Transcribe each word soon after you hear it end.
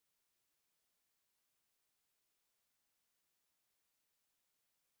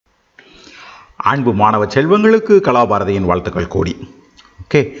அன்பு மாணவ செல்வங்களுக்கு கலாபாரதியின் வாழ்த்துக்கள் கோடி.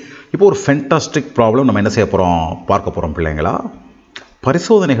 ஓகே, இப்போ ஒரு ஃபென்டாஸ்டிக் ப்ராப்ளம் நம்ம என்ன செய்ய போகிறோம், பார்க்க போகிறோம் பிள்ளைங்களா.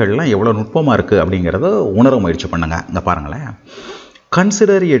 பரிசோதனைகள்லாம் எவ்வளோ நுட்பமாக இருக்குது அப்படிங்கிறத உணர முயற்சி பண்ணுங்க. இங்கே பாருங்களேன்,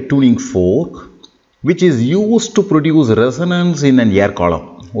 consider a tuning fork which is use to produce resonance in an ஏர் காலம்.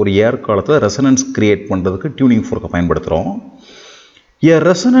 ஒரு ஏர் காலத்தில் ரெசனன்ஸ் கிரியேட் பண்ணுறதுக்கு டியூனிங் ஃபோர்க்கை பயன்படுத்துகிறோம். A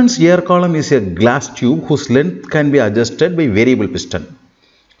resonance air column is a glass tube whose length can be adjusted by variable piston.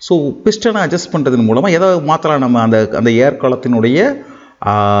 So பிஸ்டனை adjust பண்ணுறதன் மூலமாக எதாவது மாற்றலாம், நம்ம அந்த ஏர் காலத்தினுடைய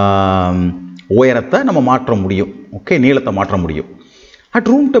உயரத்தை நம்ம மாற்ற முடியும். ஓகே, நீளத்தை மாற்ற முடியும். At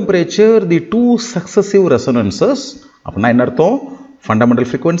room temperature the two successive ரெசனன்சஸ் அப்படின்னா என்ன அர்த்தம், fundamental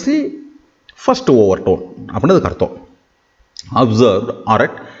frequency first over tone அப்படின்னு அதுக்கு அர்த்தம். Observed R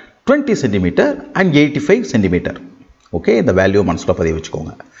at 20 centimetre and 85 centimetre. Okay, இந்த வேல்யூ மனசில் பதிவு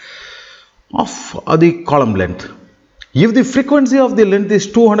வச்சுக்கோங்க. ஆஃப் தி காலம் length, if the frequency of the length is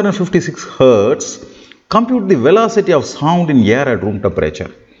 256 hertz, compute the velocity of sound in air at room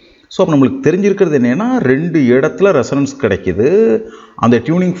temperature. So அப்போ நம்மளுக்கு தெரிஞ்சிருக்கிறது என்னென்னா, 2 இடத்துல ரெசனன்ஸ் கிடைக்கிது. அந்த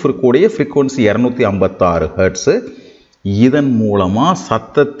டியூனிங் ஃப்ரீக்குடைய ஃப்ரீக்வன்சி 256 ஹெர்ட்ஸு. இதன் மூலமாக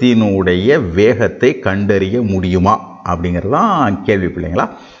சத்தத்தினுடைய வேகத்தை கண்டறிய முடியுமா அப்படிங்கிறது தான் கேள்வி பிள்ளைங்களா.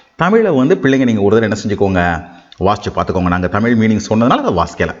 தமிழை பிள்ளைங்க நீங்கள் ஒரு தடவை என்ன செஞ்சுக்கோங்க, வாசித்து பார்த்துக்கோங்க. நாங்கள் தமிழ் மீனிங் சொன்னதுனால அதை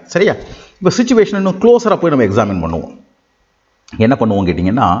வாசிக்கலை, சரியா. இப்போ சிச்சுவேஷன் இன்னும் க்ளோஸராக போய் நம்ம எக்ஸாமின் பண்ணுவோம். என்ன பண்ணுவோம்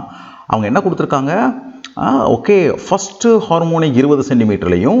கேட்டிங்கன்னா, அவங்க என்ன கொடுத்துருக்காங்க, okay, first harmonic 20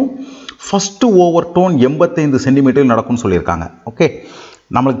 சென்டிமீட்டர்லையும் first over tone 85 centimetre நடக்கும்னு சொல்லியிருக்காங்க. ஓகே,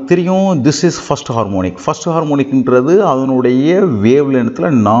 நம்மளுக்கு தெரியும் this is first harmonic. First ஹார்மோனிக்ன்றது அதனுடைய வேவ் லென்த்தில்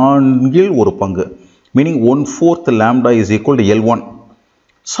 4/4, meaning 1/4 lambda is equal to L1.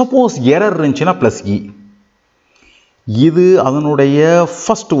 Suppose error இருந்துச்சுன்னா ப்ளஸ் இ. இது அதனுடைய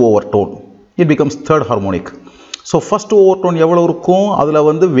first over tone, it becomes third harmonic. So first over tone எவ்வளோ இருக்கும், அதில்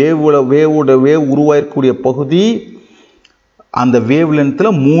வேவ் உருவாயிருக்கக்கூடிய பகுதி அந்த வேவ்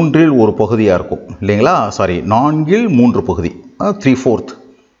லென்த்தில் 3/1 பகுதியாக இருக்கும் இல்லைங்களா. சாரி, 4/3 பகுதி, 3/4.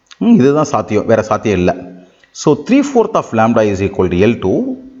 இதுதான் சாத்தியம், வேறு சாத்தியம் இல்லை. So 3/4 of lambda is equal to L2.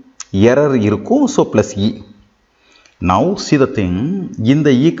 Error இருக்கும், so plus E. Now see the thing, இந்த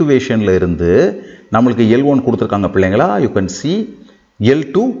ஈக்குவேஷனில் இருந்து நம்மளுக்கு L1 கொடுத்துருக்காங்க பிள்ளைங்களா. யூ கேன் சி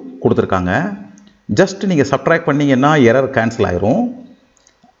L2 கொடுத்துருக்காங்க. ஜஸ்ட் நீங்கள் சப்ட்ராக்ட் பண்ணிங்கன்னா எரர் கேன்சல் ஆயிரும்,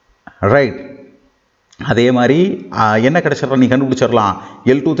 ரைட். அதே மாதிரி என்ன கிடைச்சிடலாம், நீங்கள் கண்டுபிடிச்சிடலாம்.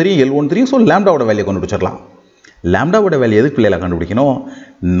 L2 தெரியும், L1 தெரியும். ஸோ லேம்டாவோட வேல்யூ கண்டுபிடிச்சிடலாம். லேம்டாவோட வேல்யூ எதுக்கு பிள்ளைகளை கண்டுபிடிக்கணும்,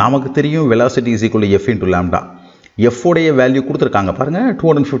 நமக்கு தெரியும் velocity is equal to F into lambda. எஃப்ஓடைய value கொடுத்துருக்காங்க பாருங்கள்,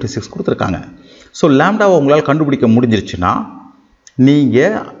 256 கொடுத்துருக்காங்க. ஸோ லேம்டாவை உங்களால் கண்டுபிடிக்க முடிஞ்சிருச்சுன்னா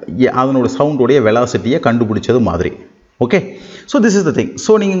நீங்கள் அதனோட சவுண்டோடைய வெலாசிட்டியை கண்டுபிடிச்சது மாதிரி. Okay, so this is the thing.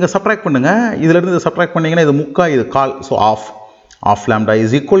 So நீங்கள் இங்கே சப்ட்ராக்ட் பண்ணுங்கள், இதிலேருந்து இதை சப்ட்ராக்ட் பண்ணிங்கன்னா இது முக்கா, இது கால். So of lambda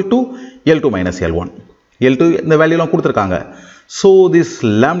is equal to L2 minus L1. L2 இந்த வேல்யூலாம் கொடுத்துருக்காங்க. So this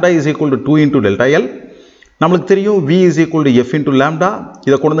lambda is equal to 2 into delta L. நம்மளுக்கு தெரியும் V is equal to F into lambda.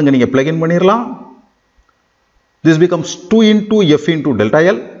 இதை கொண்டு வந்து நீங்கள் பிளக் இன் பண்ணிடலாம். This becomes 2 into F into delta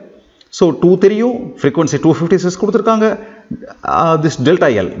L. So 2 தெரியும், frequency 256 கொடுத்துருக்காங்க. This delta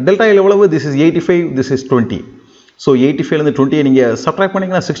L எவ்வளவு, this is 85, this is 20. So 85லேருந்து 20 நீங்கள் சப்ட்ராக்ட்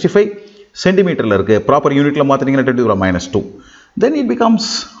பண்ணிங்கன்னா 65 சென்டிமீட்டரில் இருக்குது. ப்ராப்பர் யூனிட்டில் மாற்றினீங்கன்னா 10⁻². Then it becomes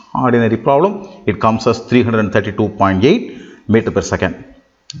ordinary problem. It comes as 332.8 meter per second.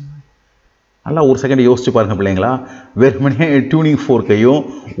 நல்லா ஒரு செகண்ட் யோசிச்சு பாருங்கள் பிள்ளைங்களா. வெறுமனே டியூனிங் ஃபோர்க்கையும்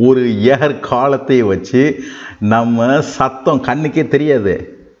ஒரு ஏர் காலத்தையும் வச்சு நம்ம சத்தம் கண்ணுக்கே தெரியாது,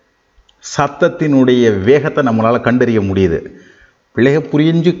 சத்தத்தினுடைய வேகத்தை நம்மளால் கண்டறிய முடியுது. பிள்ளைங்க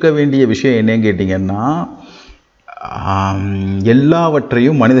புரிஞ்சிக்க வேண்டிய விஷயம் என்னன்னு கேட்டிங்கன்னா,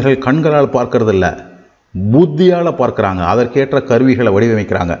 எல்லாவற்றையும் மனிதர்கள் கண்களால் பார்க்கறதில்ல, புத்தியால் பார்க்குறாங்க. அதற்கேற்ற கருவிகளை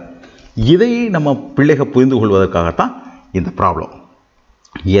வடிவமைக்கிறாங்க. இதை நம்ம பிள்ளைகள் புரிந்து கொள்வதற்காகத்தான் இந்த ப்ராப்ளம்.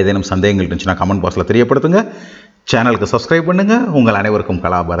 ஏதேனும் சந்தேகங்கள் இருந்துச்சுன்னா கமெண்ட் பாக்ஸில் தெரியப்படுத்துங்க. சேனலுக்கு சப்ஸ்கிரைப் பண்ணுங்கள். உங்கள் அனைவருக்கும்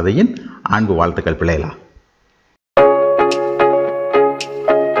கலாபாரதியின் அன்பு வாழ்த்துக்கள் பிள்ளைகளா.